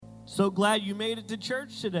So glad you made it to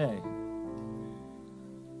church today.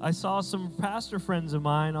 I saw some pastor friends of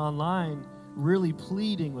mine online really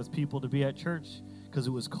pleading with people to be at church because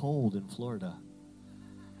it was cold in Florida.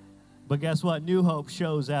 But guess what? New Hope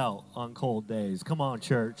shows out on cold days. Come on,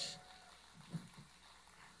 church.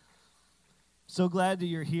 So glad that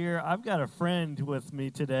you're here. I've got a friend with me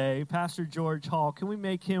today, Pastor George Hall. Can we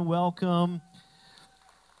make him welcome?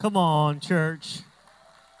 Come on, church.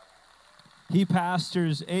 He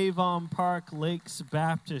pastors Avon Park Lakes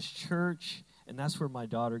Baptist Church, and that's where my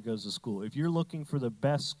daughter goes to school. If you're looking for the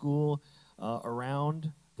best school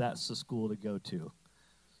around, that's the school to go to.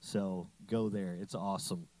 So go there. It's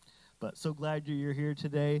awesome. But so glad you're here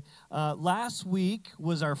today. Last week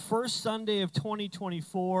was our first Sunday of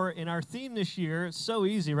 2024, and our theme this year, it's so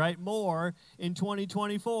easy, right? More in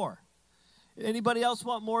 2024. Anybody else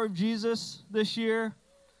want more of Jesus this year?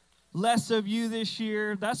 Less of you this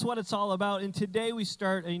year. That's what it's all about. And today we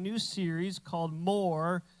start a new series called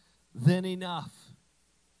More Than Enough.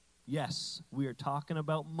 Yes, we are talking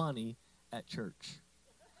about money at church.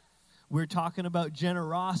 We're talking about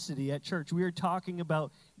generosity at church. We are talking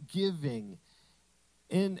about giving.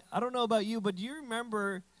 And I don't know about you, but do you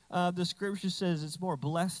remember the scripture says it's more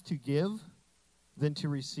blessed to give than to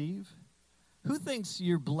receive? Who thinks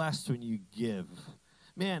you're blessed when you give?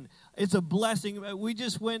 Man, it's a blessing. We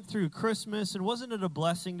just went through Christmas, and wasn't it a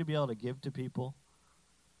blessing to be able to give to people?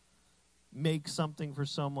 Make something for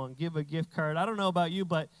someone, give a gift card. I don't know about you,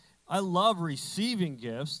 but I love receiving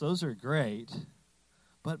gifts. Those are great.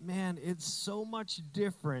 But man, it's so much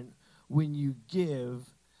different when you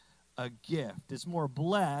give a gift. It's more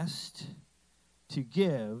blessed to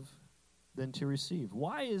give than to receive.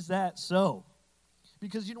 Why is that so?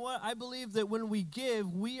 Because you know what? I believe that when we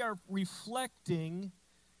give, we are reflecting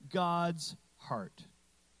God's heart,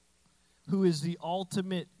 who is the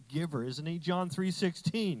ultimate giver, isn't he? John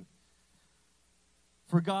 3:16.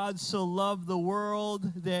 For God so loved the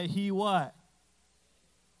world that he what?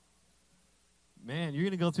 Man, you're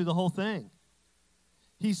going to go through the whole thing.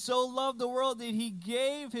 He so loved the world that he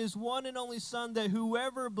gave his one and only Son, that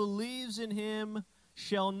whoever believes in him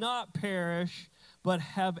shall not perish, but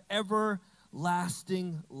have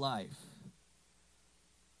everlasting life.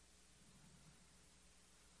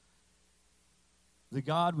 The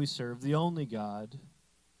God we serve, the only God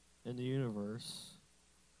in the universe,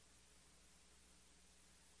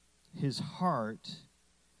 his heart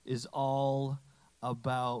is all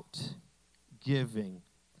about giving.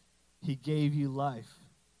 He gave you life.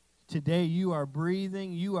 Today you are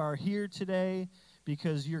breathing. You are here today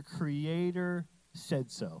because your Creator said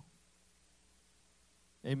so.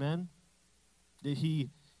 Amen? Did he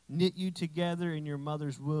knit you together in your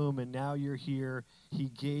mother's womb, and now you're here? He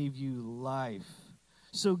gave you life.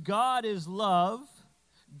 So God is love.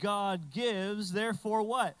 God gives. Therefore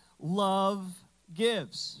what? Love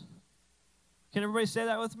gives. Can everybody say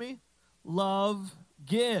that with me? Love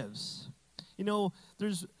gives. You know,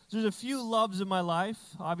 there's a few loves in my life.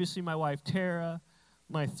 Obviously, my wife, Tara,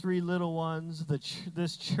 my 3 little ones,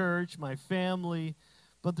 this church, my family.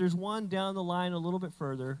 But there's one down the line a little bit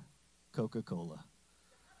further, Coca-Cola.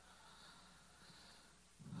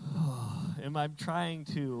 Am I trying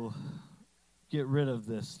to get rid of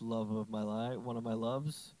this love of my life, one of my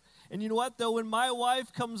loves? And you know what, though? When my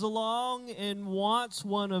wife comes along and wants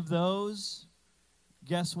one of those,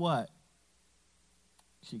 guess what?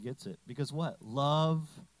 She gets it. Because what? Love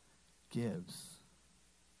gives.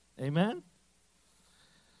 Amen?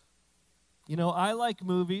 You know, I like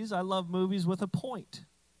movies. I love movies with a point.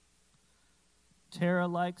 Tara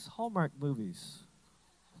likes Hallmark movies.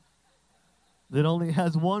 That only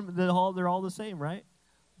has one, they're all the same, right?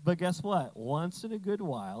 But guess what? Once in a good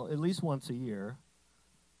while, at least once a year,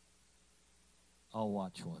 I'll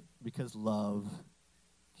watch one. Because love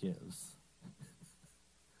gives.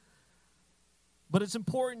 But it's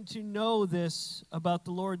important to know this about the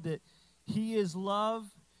Lord, that he is love.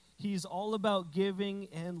 He's all about giving,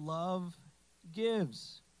 and love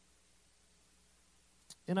gives.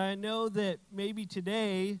 And I know that maybe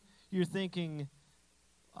today you're thinking,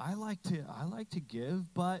 I like to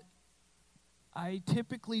give, but I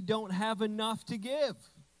typically don't have enough to give.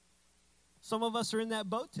 Some of us are in that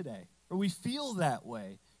boat today, or we feel that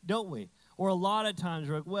way, don't we? Or a lot of times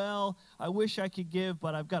we're like, well, I wish I could give,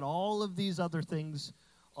 but I've got all of these other things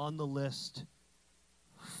on the list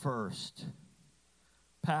first.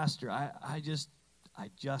 Pastor, I just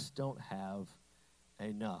don't have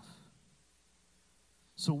enough.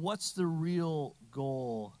 So what's the real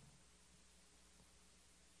goal?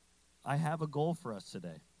 I have a goal for us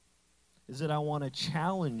today. Is that I want to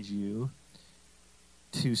challenge you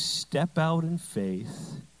to step out in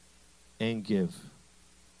faith and give.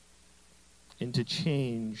 and to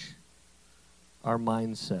change our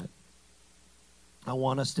mindset. I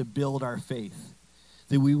want us to build our faith,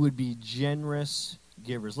 that we would be generous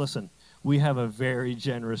givers. Listen, we have a very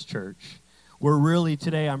generous church. We're really,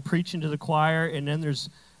 today, I'm preaching to the choir, and then there's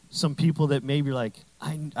some people that maybe are like,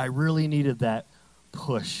 I really needed that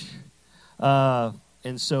push.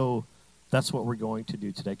 And so that's what we're going to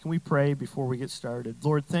do today. Can we pray before we get started?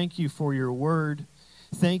 Lord, thank you for your word.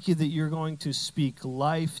 Thank you that you're going to speak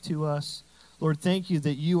life to us. Lord, thank you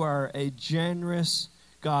that you are a generous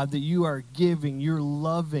God, that you are giving, you're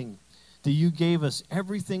loving, that you gave us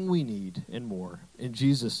everything we need and more. In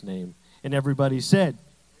Jesus' name. And everybody said,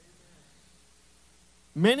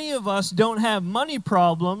 many of us don't have money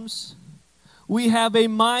problems. We have a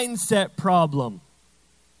mindset problem.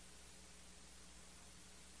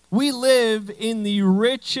 We live in the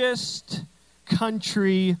richest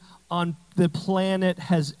country on the planet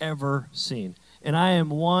has ever seen. And I am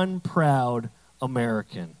one proud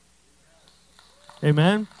American.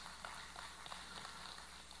 Amen?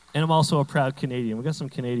 And I'm also a proud Canadian. We got some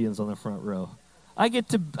Canadians on the front row. I get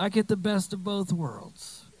the best of both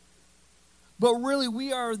worlds. But really,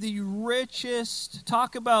 we are the richest.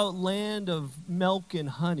 Talk about land of milk and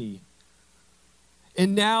honey.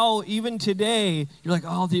 And now, even today, you're like,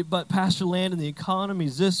 but Pastor Landon, the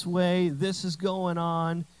economy's this way, this is going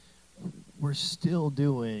on. We're still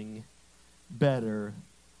doing better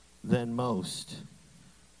than most.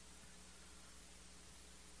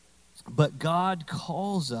 But God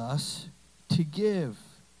calls us to give.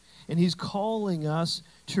 And he's calling us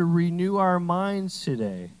to renew our minds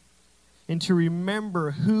today and to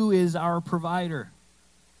remember who is our provider.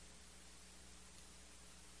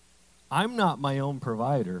 I'm not my own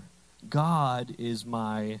provider. God is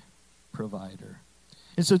my provider.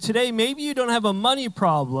 And so today, maybe you don't have a money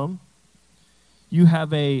problem. You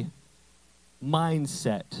have a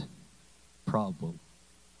mindset problem.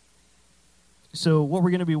 So what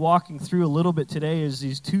we're going to be walking through a little bit today is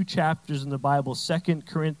these two chapters in the Bible, 2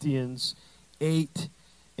 Corinthians 8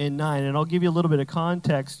 and 9. And I'll give you a little bit of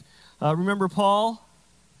context. Remember Paul?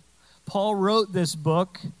 Paul wrote this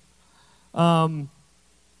book. And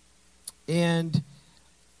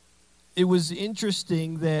it was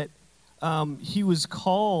interesting that he was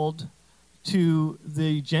called to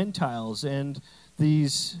the Gentiles and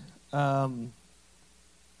these...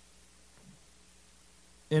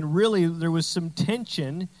 And really, there was some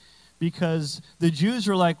tension because the Jews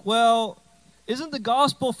were like, well, isn't the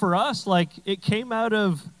gospel for us? Like, it came out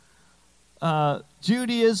of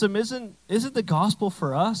Judaism. Isn't the gospel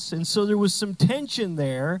for us? And so there was some tension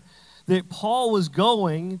there that Paul was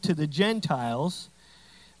going to the Gentiles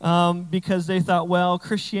because they thought, well,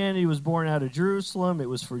 Christianity was born out of Jerusalem. It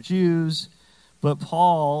was for Jews. But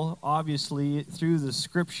Paul, obviously, through the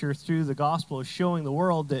scripture, through the gospel, is showing the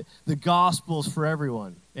world that the gospel is for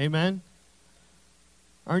everyone. Amen?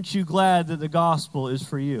 Aren't you glad that the gospel is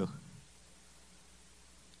for you?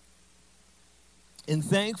 And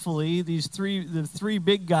thankfully, the three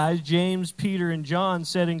big guys, James, Peter, and John,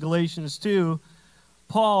 said in Galatians 2,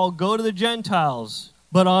 Paul, go to the Gentiles,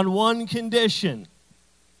 but on one condition.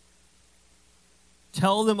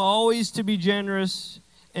 Tell them always to be generous,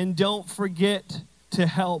 and don't forget to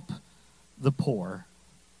help the poor.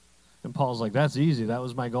 And Paul's like, that's easy. That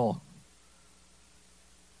was my goal.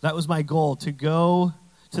 That was my goal, to go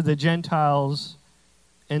to the Gentiles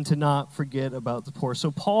and to not forget about the poor. So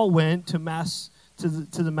Paul went to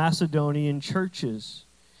the Macedonian churches,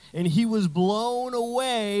 and he was blown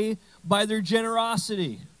away by their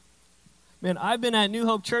generosity. Man, I've been at New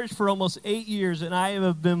Hope Church for almost 8 years, and I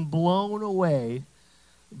have been blown away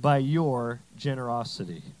by your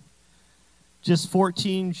generosity. Just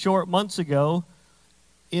 14 short months ago,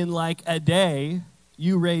 in like a day,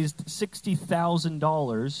 you raised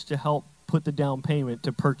 $60,000 to help put the down payment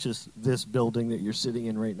to purchase this building that you're sitting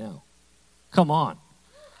in right now. Come on.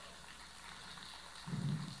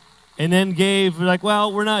 And then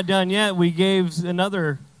we're not done yet. We gave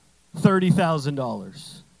another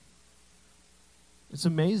 $30,000. It's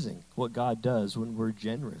amazing what God does when we're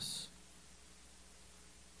generous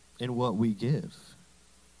in what we give.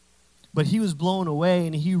 But he was blown away,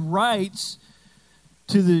 and he writes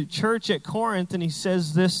to the church at Corinth, and he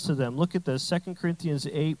says this to them. Look at this, 2 Corinthians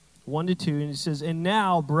 8, 1-2, and he says, and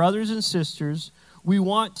now, brothers and sisters, we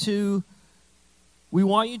want you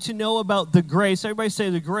to know about the grace. Everybody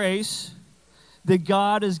say the grace that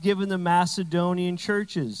God has given the Macedonian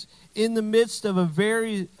churches. In the midst of a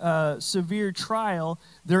very severe trial,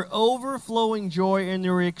 their overflowing joy and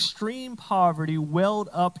their extreme poverty welled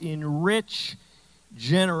up in rich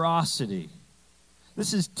generosity.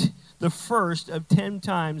 This is the first of 10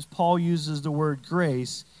 times Paul uses the word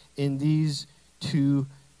grace in these 2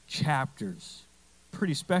 chapters.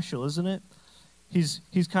 Pretty special, isn't it? He's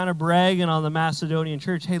kind of bragging on the Macedonian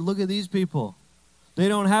church. Hey, look at these people. They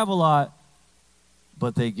don't have a lot,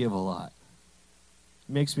 but they give a lot.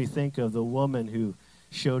 It makes me think of the woman who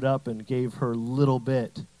showed up and gave her little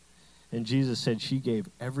bit. And Jesus said she gave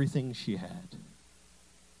everything she had.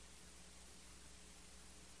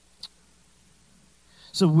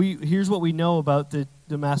 So here's what we know about the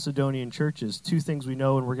Macedonian churches. 2 things we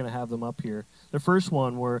know, and we're going to have them up here. The first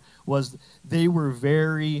one was they were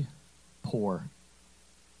very poor,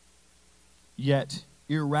 yet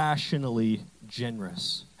irrationally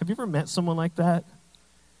generous. Have you ever met someone like that?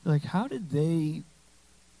 You're like, how did they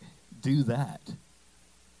do that?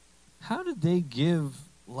 How did they give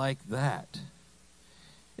like that?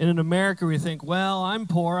 And in America, we think, well, I'm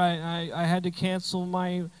poor. I had to cancel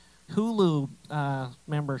my Hulu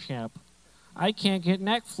membership. I can't get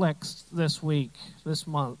Netflix this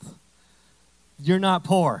month. You're not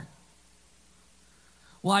poor.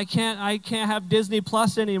 Well, I can't have Disney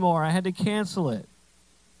Plus anymore. I had to cancel it.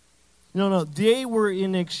 No, they were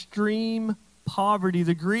in extreme poverty.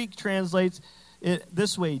 The Greek translates it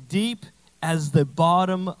this way: deep as the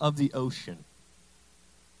bottom of the ocean.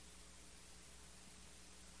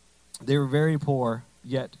 They were very poor,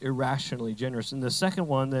 yet irrationally generous. And the second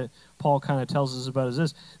one that Paul kind of tells us about is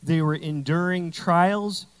this: they were enduring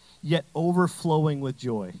trials, yet overflowing with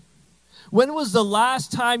joy. When was the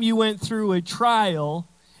last time you went through a trial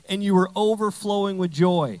and you were overflowing with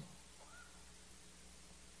joy?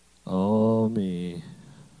 Oh, me.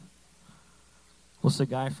 What's the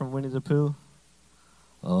guy from Winnie the Pooh?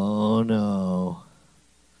 Oh, no.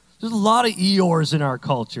 There's a lot of Eeyores in our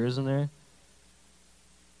culture, isn't there?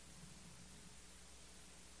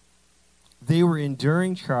 They were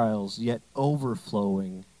enduring trials, yet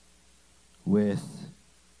overflowing with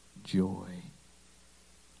joy.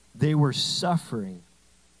 They were suffering,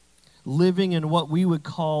 living in what we would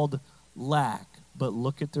call lack. But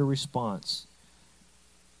look at their response.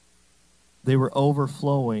 They were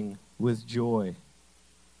overflowing with joy.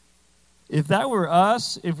 If that were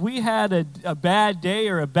us, if we had a bad day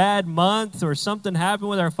or a bad month or something happened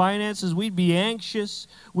with our finances, we'd be anxious,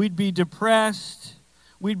 we'd be depressed,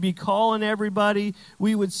 we'd be calling everybody.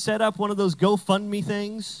 We would set up one of those GoFundMe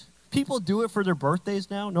things. People do it for their birthdays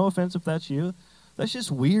now. No offense if that's you. That's just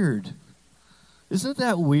weird. Isn't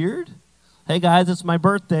that weird? Hey guys, it's my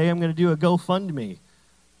birthday. I'm going to do a GoFundMe.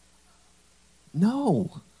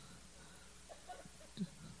 No.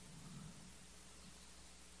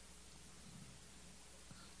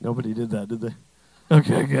 Nobody did that, did they?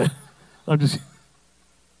 Okay, good. I'm just...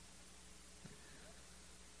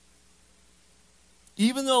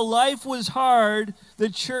 Even though life was hard, the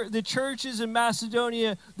churches in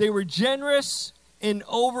Macedonia, they were generous and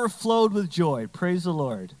overflowed with joy. Praise the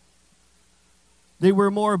Lord. They were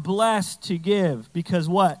more blessed to give because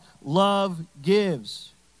what? Love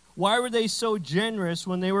gives. Why were they so generous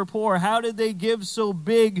when they were poor? How did they give so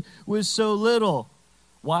big with so little?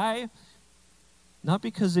 Why? Not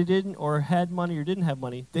because they didn't or had money or didn't have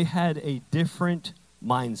money. They had a different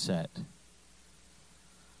mindset.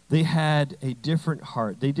 They had a different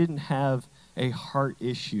heart. They didn't have a heart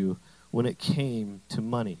issue when it came to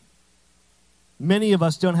money. Many of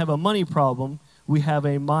us don't have a money problem. We have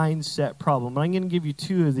a mindset problem. And I'm going to give you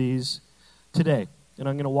 2 of these today, and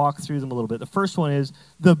I'm going to walk through them a little bit. The first one is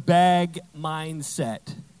the bag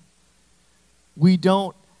mindset. We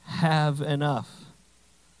don't have enough.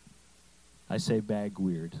 I say bag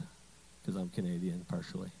weird because I'm Canadian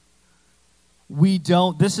partially. We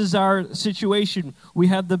don't. This is our situation. We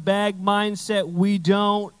have the bag mindset. We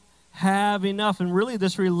don't have enough. And really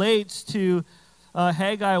this relates to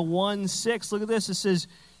Haggai 1:6. Look at this. It says,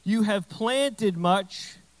 you have planted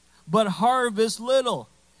much, but harvest little.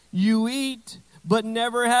 You eat, but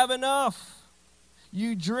never have enough.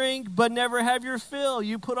 You drink, but never have your fill.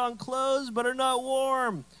 You put on clothes, but are not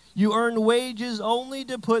warm. You earn wages only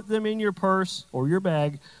to put them in your purse or your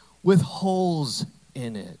bag with holes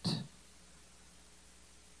in it.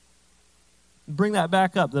 Bring that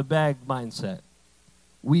back up, the bag mindset.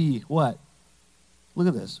 We, what? Look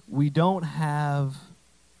at this. We don't have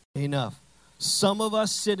enough. Some of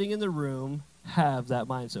us sitting in the room have that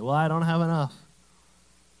mindset. Well, I don't have enough.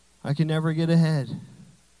 I can never get ahead.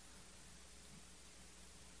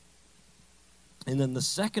 And then the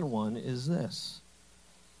second one is this.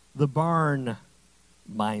 The barn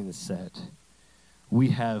mindset. We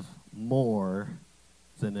have more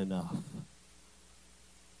than enough.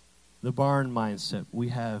 The barn mindset. We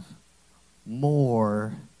have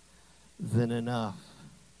more than enough.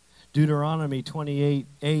 Deuteronomy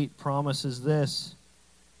 28:8 promises this.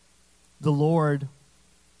 The Lord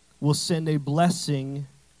will send a blessing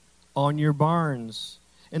on your barns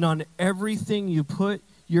and on everything you put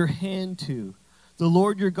your hand to. The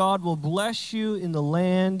Lord your God will bless you in the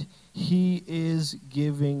land he is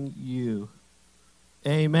giving you.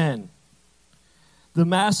 Amen. The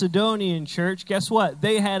Macedonian church, guess what?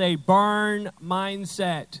 They had a barn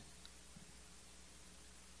mindset.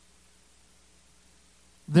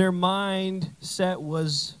 Their mindset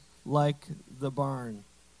was like the barn.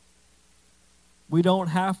 We don't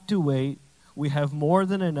have to wait. We have more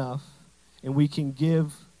than enough, and we can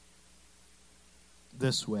give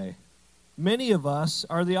this way. Many of us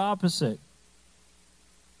are the opposite.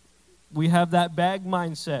 We have that bag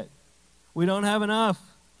mindset. We don't have enough.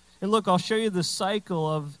 And look, I'll show you the cycle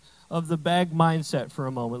of the bag mindset for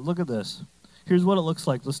a moment. Look at this. Here's what it looks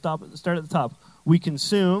like. Let's start at the top. We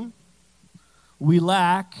consume, we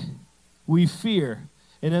lack, we fear.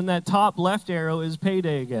 And then that top left arrow is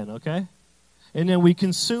payday again, okay? And then we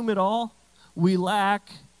consume it all, we lack,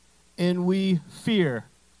 and we fear.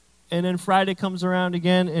 And then Friday comes around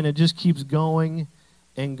again, and it just keeps going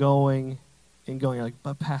and going and going. You're like,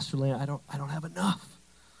 but Pastor Landon, I don't have enough.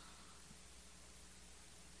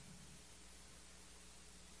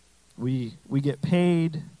 We get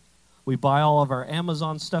paid. We buy all of our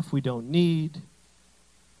Amazon stuff we don't need.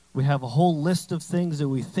 We have a whole list of things that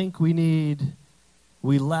we think we need.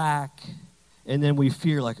 We lack. And then we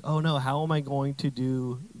fear, like, oh no, how am I going to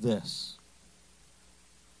do this?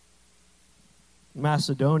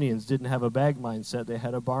 Macedonians didn't have a bag mindset. They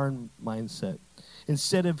had a barn mindset.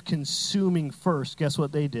 Instead of consuming first, guess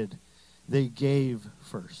what they did? They gave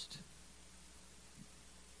first.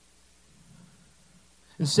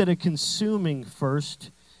 Instead of consuming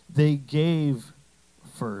first, they gave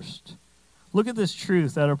first. Look at this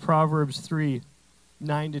truth out of Proverbs 3,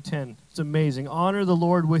 9-10. It's amazing. Honor the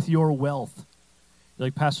Lord with your wealth. You're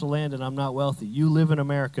like, Pastor Landon, I'm not wealthy. You live in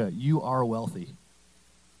America. You are wealthy.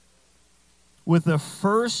 With the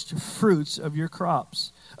first fruits of your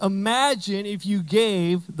crops. Imagine if you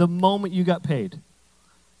gave the moment you got paid.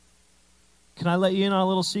 Can I let you in on a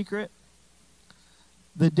little secret?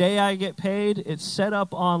 The day I get paid, it's set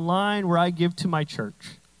up online where I give to my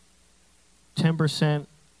church 10%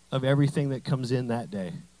 of everything that comes in that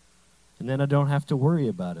day. And then I don't have to worry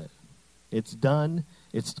about it. It's done.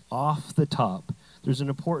 It's off the top. There's an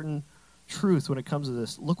important truth when it comes to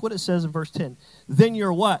this. Look what it says in verse 10. Then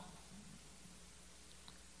you're what?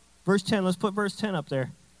 Verse 10, let's put verse 10 up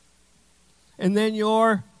there. And then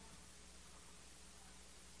your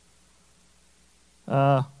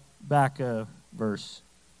back a verse.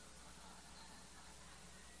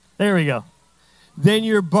 There we go. Then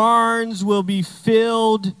your barns will be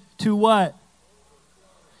filled to what?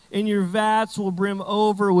 And your vats will brim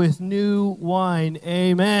over with new wine.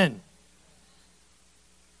 Amen.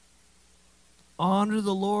 Honor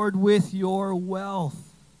the Lord with your wealth.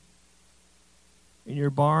 And your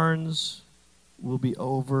barns will be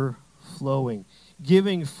overflowing.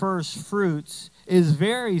 Giving first fruits is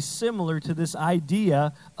very similar to this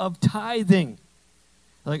idea of tithing.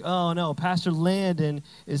 Like, oh no, Pastor Landon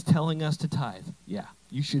is telling us to tithe. Yeah,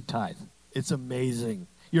 you should tithe. It's amazing.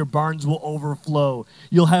 Your barns will overflow.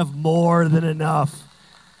 You'll have more than enough.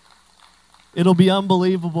 It'll be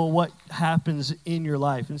unbelievable what happens in your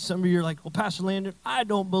life. And some of you are like, well, Pastor Landon, I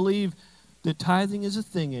don't believe that tithing is a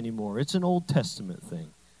thing anymore. It's an Old Testament thing.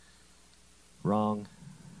 Wrong.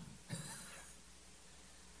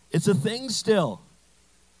 It's a thing still.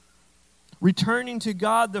 Returning to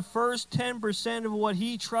God the first 10% of what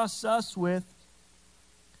he trusts us with.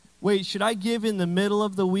 Wait, should I give in the middle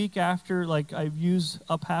of the week after, like, I've used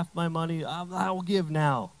up half my money? I'll give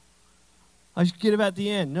now. I should give at the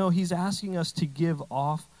end. No, he's asking us to give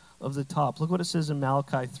off of the top. Look what it says in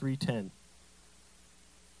Malachi 3:10. It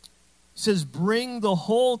says, bring the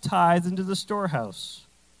whole tithe into the storehouse,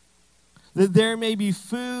 that there may be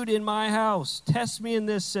food in my house. Test me in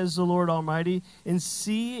this, says the Lord Almighty, and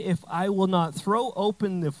see if I will not throw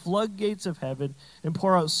open the floodgates of heaven and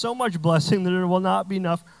pour out so much blessing that there will not be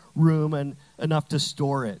enough room and enough to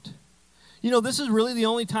store it. You know, this is really the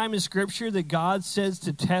only time in Scripture that God says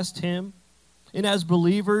to test him. And as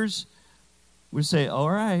believers, we say,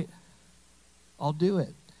 all right, I'll do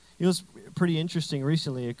it. It was pretty interesting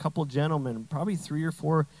recently. A couple gentlemen, probably 3 or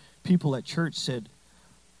 4 people at church said,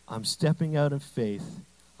 I'm stepping out of faith.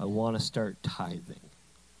 I want to start tithing.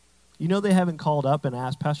 You know, they haven't called up and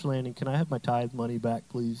asked, Pastor Landon, can I have my tithe money back,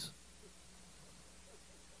 please?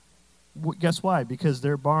 Guess why? Because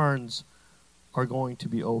their barns are going to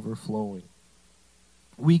be overflowing.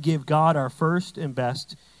 We give God our first and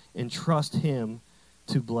best and trust him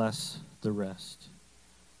to bless the rest.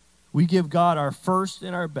 We give God our first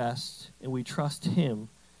and our best, and we trust him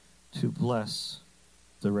to bless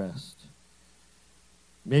the rest.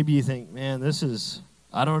 Maybe you think, man,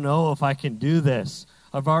 I don't know if I can do this.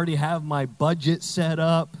 I've already have my budget set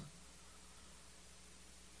up.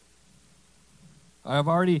 I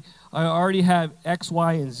already have X,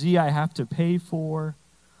 Y, and Z I have to pay for.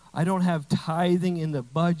 I don't have tithing in the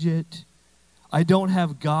budget. I don't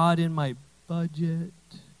have God in my budget.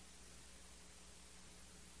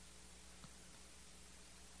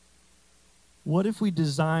 What if we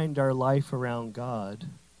designed our life around God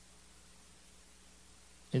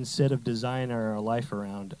instead of designing our life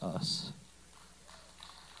around us?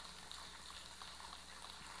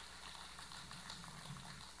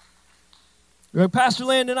 You're like, Pastor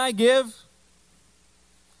Landon, I give.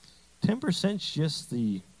 10% is just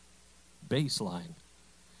the baseline.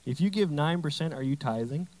 If you give 9%, are you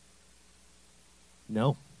tithing?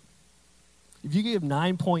 No. If you give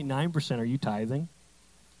 9.9%, are you tithing?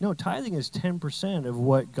 No, tithing is 10% of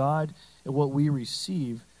what we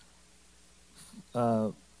receive,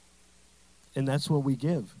 and that's what we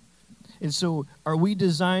give. And so, are we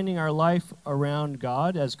designing our life around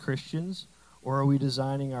God as Christians, or are we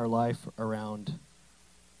designing our life around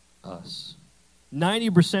us?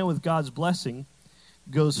 90% with God's blessing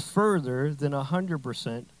goes further than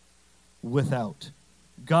 100% without.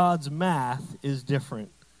 God's math is different.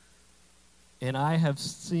 And I have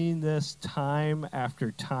seen this time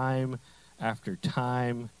after time after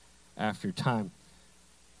time after time.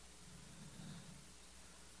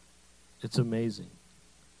 It's amazing.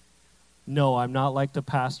 No, I'm not like the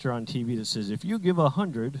pastor on TV that says, if you give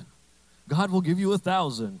 100, God will give you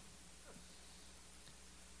 1,000.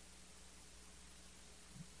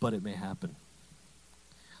 But it may happen.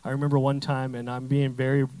 I remember one time, and I'm being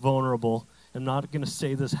very vulnerable. I'm not going to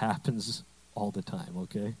say this happens all the time,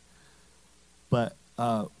 okay? But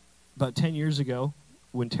about 10 years ago,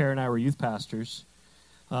 when Tara and I were youth pastors,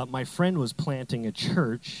 my friend was planting a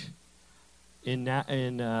church in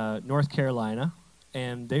North Carolina,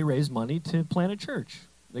 and they raised money to plant a church.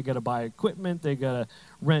 They got to buy equipment, they got to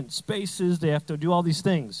rent spaces, they have to do all these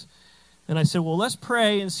things. And I said, well, let's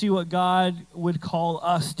pray and see what God would call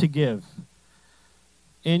us to give.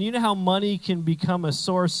 And you know how money can become a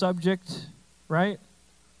sore subject, right?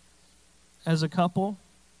 As a couple.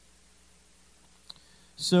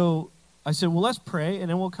 So I said, well, let's pray, and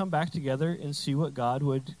then we'll come back together and see what God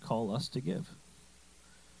would call us to give.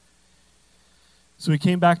 So we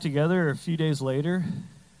came back together a few days later,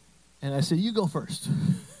 and I said, you go first.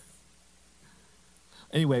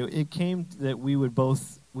 Anyway, it came that we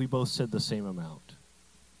both said the same amount,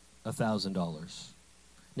 $1,000.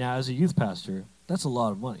 Now, as a youth pastor, that's a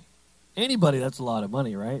lot of money. Anybody, that's a lot of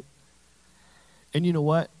money, right? And you know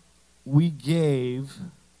what? We gave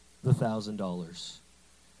the $1,000.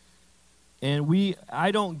 And I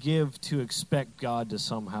don't give to expect God to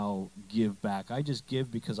somehow give back. I just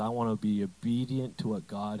give because I want to be obedient to what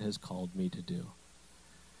God has called me to do.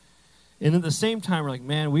 And at the same time, we're like,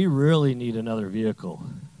 man, we really need another vehicle.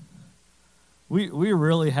 We're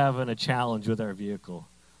really having a challenge with our vehicle.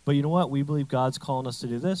 But you know what? We believe God's calling us to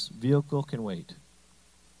do this. Vehicle can wait.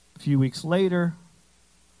 A few weeks later,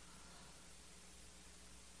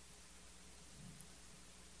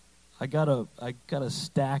 I got a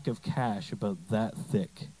stack of cash about that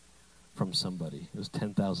thick from somebody. It was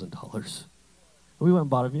 $10,000. We went and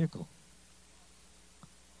bought a vehicle.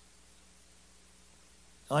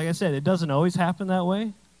 Like I said, it doesn't always happen that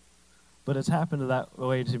way, but it's happened that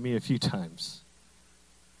way to me a few times.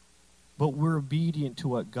 But we're obedient to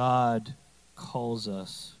what God calls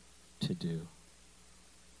us to do,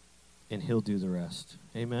 and He'll do the rest.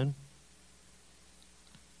 Amen.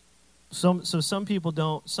 Some people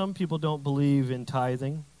don't believe in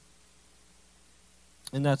tithing,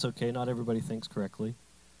 and that's okay. Not everybody thinks correctly.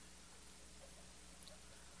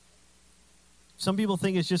 Some people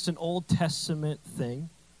think it's just an Old Testament thing.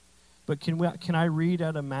 But can I read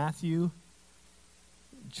out of Matthew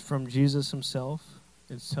from Jesus himself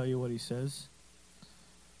and tell you what he says?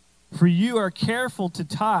 For you are careful to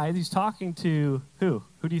tithe. He's talking to who?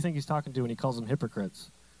 Who do you think he's talking to when he calls them hypocrites?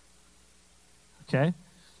 Okay?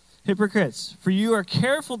 Hypocrites. For you are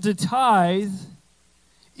careful to tithe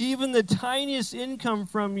even the tiniest income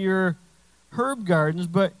from your herb gardens,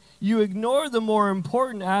 but you ignore the more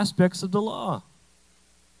important aspects of the law.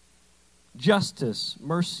 Justice,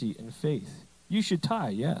 mercy, and faith. You should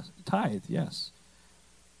tithe, yes.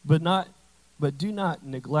 But do not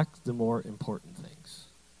neglect the more important things.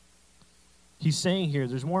 He's saying here,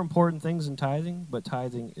 there's more important things than tithing, but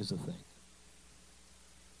tithing is a thing.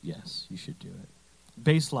 Yes, you should do it.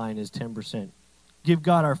 Baseline is 10%. Give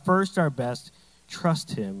God our first, our best.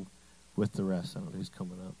 Trust Him with the rest. I don't know who's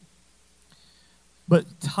coming up. But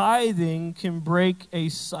tithing can break a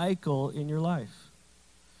cycle in your life.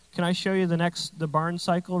 Can I show you the barn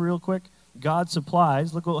cycle real quick? God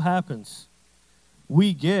supplies. Look what happens.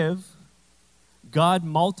 We give. God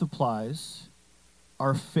multiplies.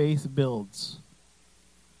 Our faith builds.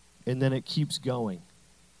 And then it keeps going.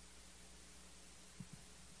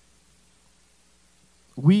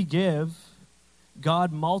 We give.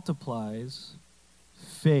 God multiplies.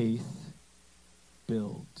 Faith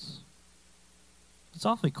builds. It's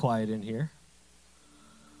awfully quiet in here.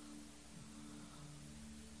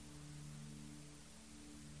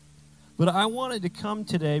 But I wanted to come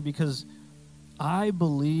today because I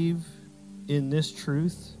believe in this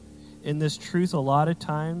truth. And this truth a lot of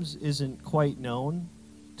times isn't quite known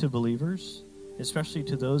to believers, especially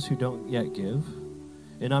to those who don't yet give.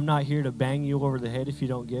 And I'm not here to bang you over the head if you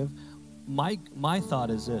don't give. My thought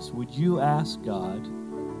is this: would you ask God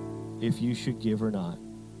if you should give or not?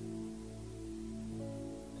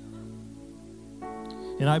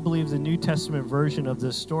 And I believe the New Testament version of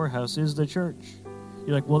this storehouse is the church.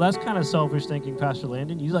 You're like, well, that's kind of selfish thinking, Pastor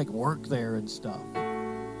Landon. You work there and stuff.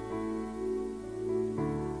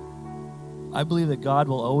 I believe that God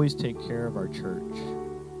will always take care of our church,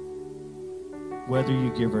 whether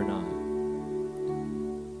you give or not.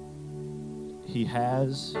 He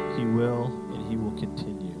has, He will, and He will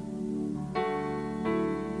continue.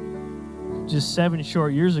 Just 7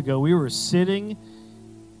 short years ago, we were sitting,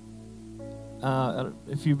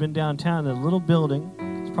 if you've been downtown, in a little building.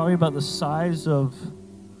 It's probably about the size of,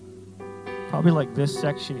 probably like this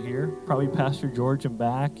section here, probably Pastor George and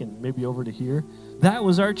back, and maybe over to here. That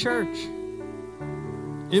was our church.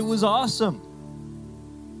 It was awesome.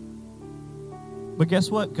 But guess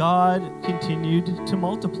what? God continued to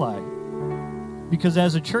multiply. Because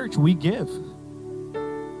as a church, we give.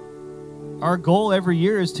 Our goal every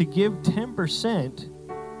year is to give 10%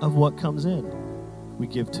 of what comes in. We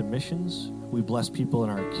give to missions. We bless people in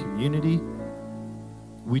our community.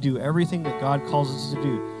 We do everything that God calls us to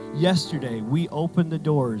do. Yesterday, we opened the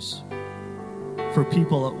doors for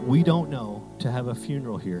people that we don't know to have a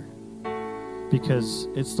funeral here, because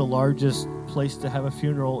it's the largest place to have a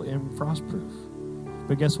funeral in Frostproof.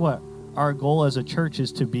 But guess what? Our goal as a church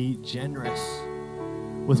is to be generous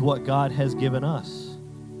with what God has given us.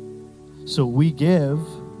 So we give,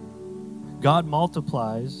 God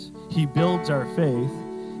multiplies, He builds our faith,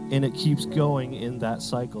 and it keeps going in that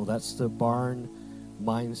cycle. That's the barn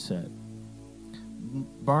mindset.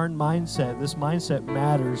 Barn mindset, this mindset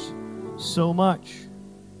matters so much.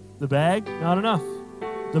 The bag, not enough.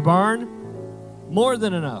 The barn, more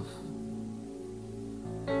than enough.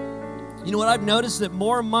 You know what I've noticed? That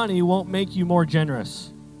more money won't make you more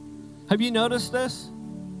generous. Have you noticed this?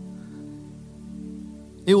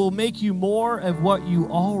 It will make you more of what you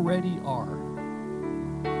already are.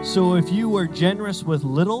 So if you were generous with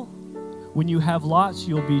little, when you have lots,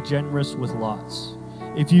 you'll be generous with lots.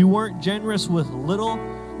 If you weren't generous with little,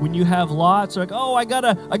 when you have lots, like, oh, I got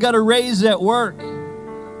a raise at work.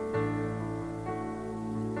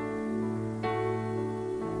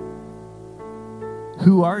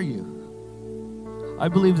 Who are you? I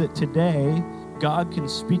believe that today God can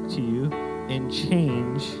speak to you and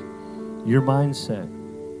change your mindset.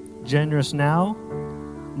 Generous now,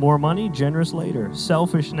 more money, generous later.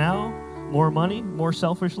 Selfish now, more money, more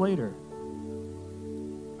selfish later.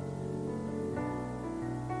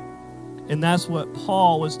 And that's what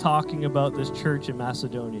Paul was talking about this church in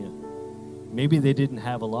Macedonia. Maybe they didn't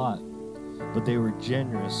have a lot, but they were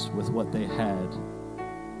generous with what they had.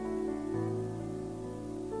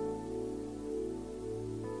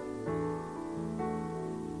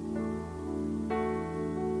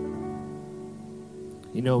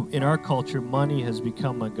 You know, in our culture, money has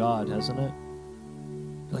become a god, hasn't it?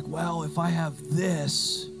 Like, well, if I have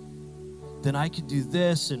this, then I can do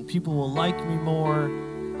this, and people will like me more.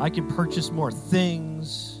 I can purchase more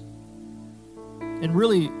things. And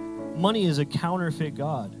really, money is a counterfeit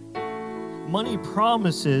god. Money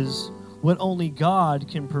promises what only God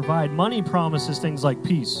can provide. Money promises things like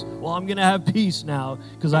peace. Well, I'm going to have peace now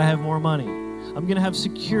because I have more money. I'm going to have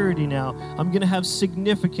security now. I'm going to have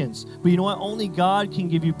significance. But you know what? Only God can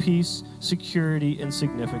give you peace, security, and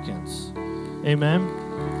significance. Amen?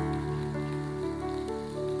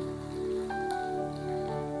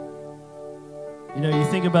 You know, you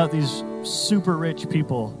think about these super rich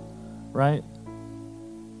people, right?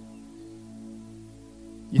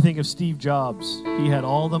 You think of Steve Jobs. He had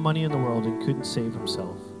all the money in the world and couldn't save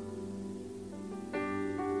himself.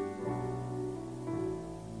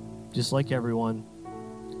 Just like everyone,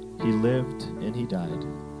 he lived and he died.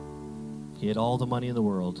 He had all the money in the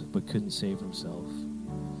world but couldn't save himself.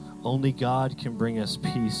 Only God can bring us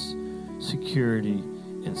peace, security,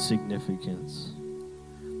 and significance.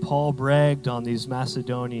 Paul bragged on these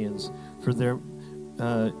Macedonians for their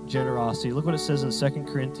generosity. Look what it says in 2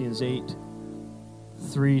 Corinthians 8,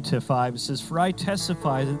 3-5. It says, "For I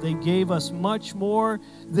testify that they gave us much more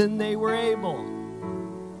than they were able,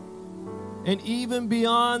 and even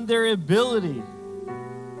beyond their ability,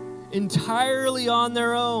 entirely on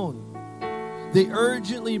their own. They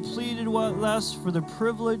urgently pleaded with us for the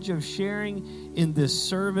privilege of sharing in this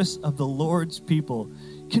service of the Lord's people."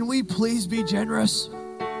 Can we please be generous?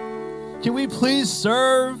 Can we please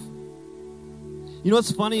serve? You know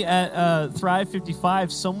what's funny? At Thrive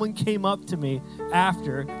 55, someone came up to me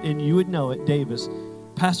after, and you would know it, Davis,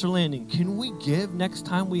 "Pastor Landon, can we give next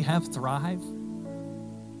time we have Thrive?"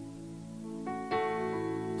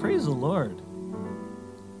 Praise the Lord.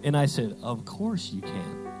 And I said, "Of course you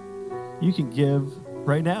can. You can give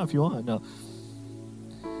right now if you want." No.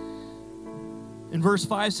 In verse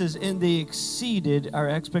 5 says, "And they exceeded our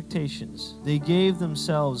expectations. They gave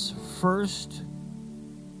themselves first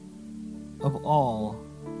of all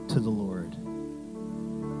to the Lord,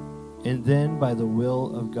 and then by the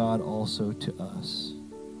will of God also to us."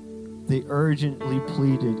 They urgently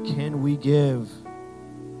pleaded, "Can we give?"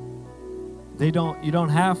 You don't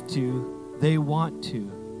have to, they want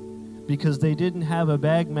to. Because they didn't have a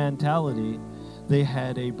bag mentality, they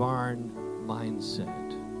had a barn mindset.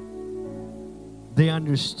 They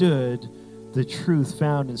understood the truth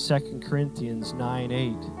found in 2 Corinthians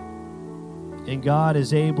 9:8. And God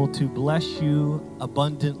is able to bless you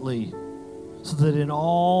abundantly, so that in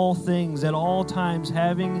all things, at all times,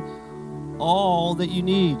 having all that you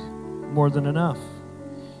need, more than enough,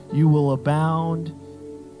 you will abound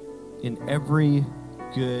in every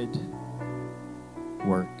good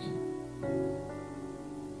work.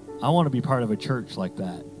 I want to be part of a church like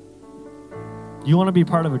that. You want to be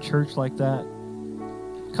part of a church like that?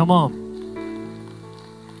 Come on.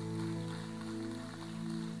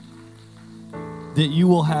 That you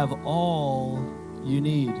will have all you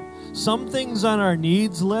need. Some things on our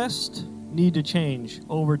needs list need to change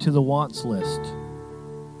over to the wants list.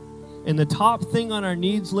 And the top thing on our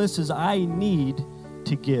needs list is I need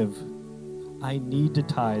to give. I need to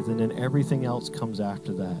tithe, and then everything else comes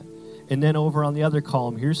after that. And then over on the other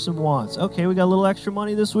column, here's some wants. Okay, we got a little extra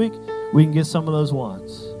money this week. We can get some of those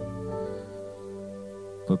wants.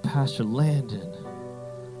 But Pastor Landon,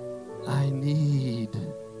 I need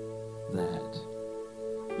that.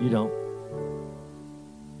 You don't.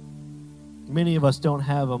 Many of us don't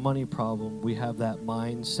have a money problem. We have that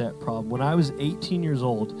mindset problem. When I was 18 years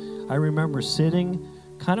old, I remember sitting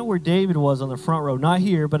kind of where David was on the front row, not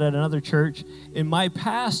here, but at another church, and my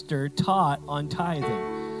pastor taught on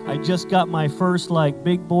tithing. I just got my first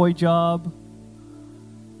big boy job,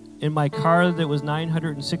 and my car that was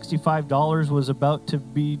 $965 was about to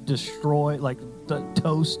be destroyed, like the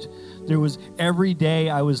toast. Every day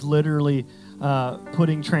I was literally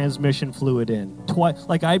putting transmission fluid in.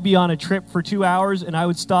 I'd be on a trip for 2 hours, and I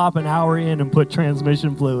would stop an hour in and put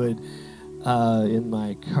transmission fluid in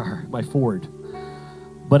my car, my Ford.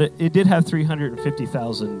 But it did have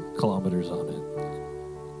 350,000 kilometers on it.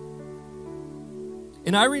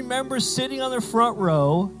 And I remember sitting on the front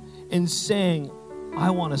row and saying, I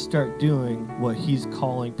want to start doing what he's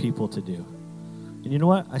calling people to do. And you know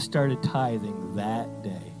what? I started tithing that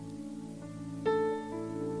day.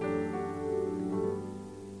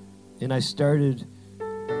 And I started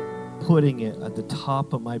putting it at the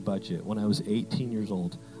top of my budget when I was 18 years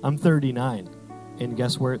old. I'm 39, and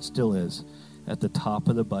guess where it still is? At the top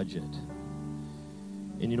of the budget.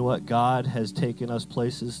 And you know what? God has taken us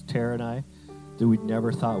places, Tara and I, that we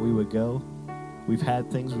never thought we would go. We've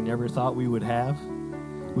had things we never thought we would have.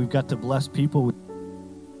 We've got to bless people. We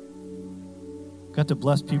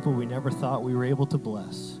never thought we were able to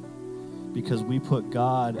bless, because we put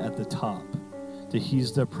God at the top, that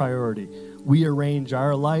he's the priority. We arrange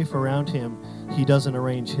our life around him. He doesn't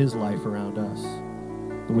arrange his life around us.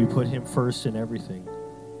 And we put him first in everything.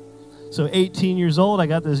 So 18 years old, I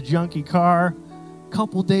got this junky car. A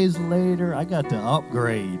couple days later, I got to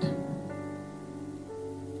upgrade.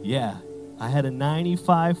 Yeah, I had a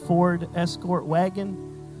 95 Ford Escort wagon.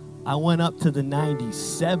 I went up to the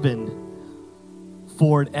 97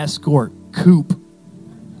 Ford Escort Coupe.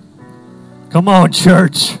 Come on,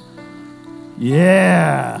 church.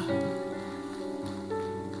 Yeah.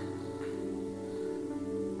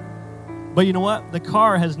 But you know what? The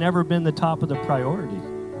car has never been the top of the priority.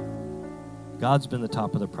 God's been the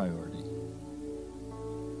top of the priority.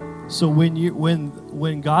 So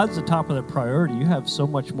when God's the top of the priority, you have so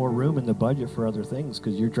much more room in the budget for other things,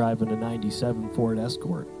 because you're driving a 97 Ford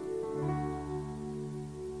Escort.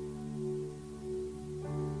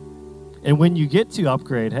 And when you get to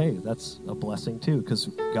upgrade, hey, that's a blessing too, because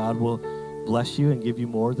God will bless you and give you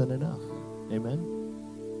more than enough. Amen?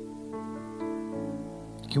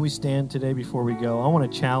 Can we stand today before we go? I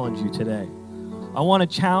want to challenge you today. I want to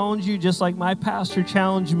challenge you just like my pastor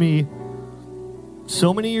challenged me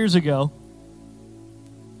so many years ago.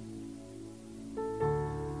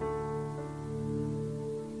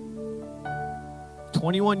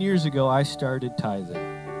 "21 years ago, I started tithing.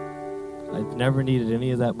 I've never needed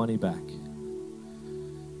any of that money back.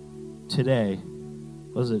 Today,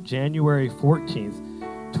 was it January 14th,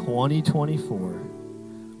 2024,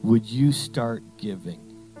 would you start giving?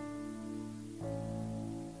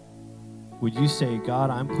 Would you say, God,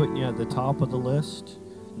 I'm putting you at the top of the list,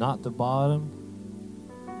 not the bottom?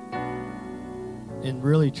 And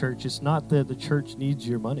really, church, it's not that the church needs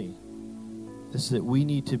your money. It's that we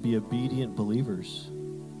need to be obedient believers,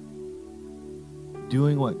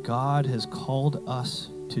 doing what God has called us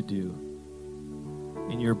to do.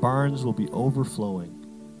 And your barns will be overflowing.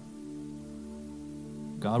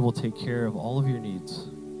 God will take care of all of your needs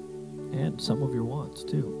and some of your wants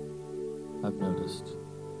too, I've noticed.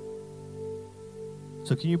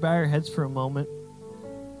 So can you bow your heads for a moment?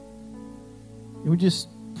 And we just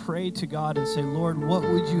pray to God and say, Lord, what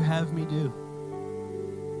would you have me do?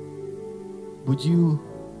 Would you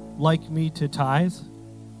like me to tithe?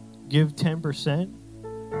 Give 10%?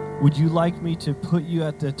 Would you like me to put you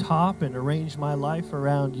at the top and arrange my life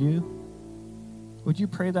around you? Would you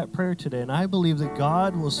pray that prayer today? And I believe that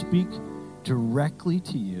God will speak directly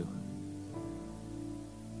to you.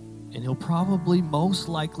 And he'll probably most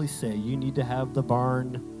likely say, you need to have the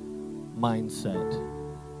barn mindset.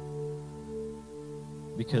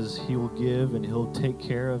 Because he will give and he'll take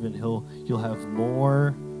care of and you'll have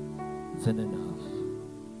more than enough.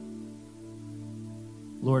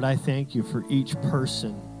 Lord, I thank you for each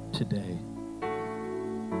person today.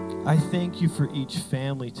 I thank you for each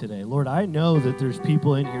family today. Lord, I know that there's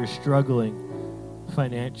people in here struggling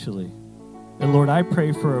financially. And Lord, I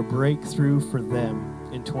pray for a breakthrough for them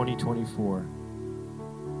in 2024.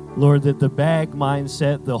 Lord, that the bag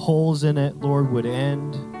mindset, the holes in it, Lord, would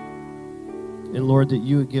end. And Lord, that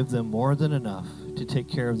you would give them more than enough to take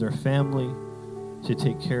care of their family, to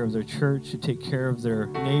take care of their church, to take care of their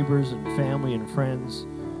neighbors and family and friends.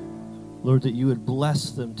 Lord, that you would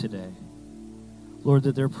bless them today. Lord,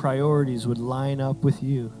 that their priorities would line up with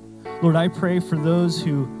you. Lord, I pray for those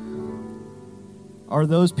who are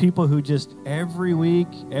those people who just every week,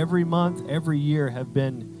 every month, every year have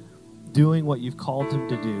been doing what you've called them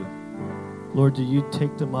to do. Lord, do you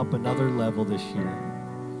take them up another level this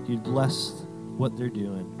year? You'd bless what they're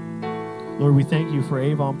doing. Lord, we thank you for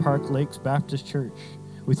Avon Park Lakes Baptist Church.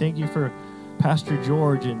 We thank you for Pastor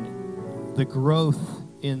George and the growth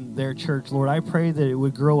in their church. Lord, I pray that it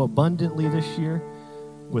would grow abundantly this year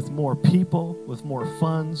with more people, with more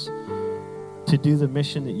funds to do the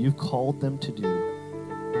mission that you've called them to do.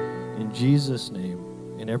 In Jesus' name.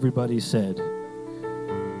 And everybody said,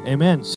 amen.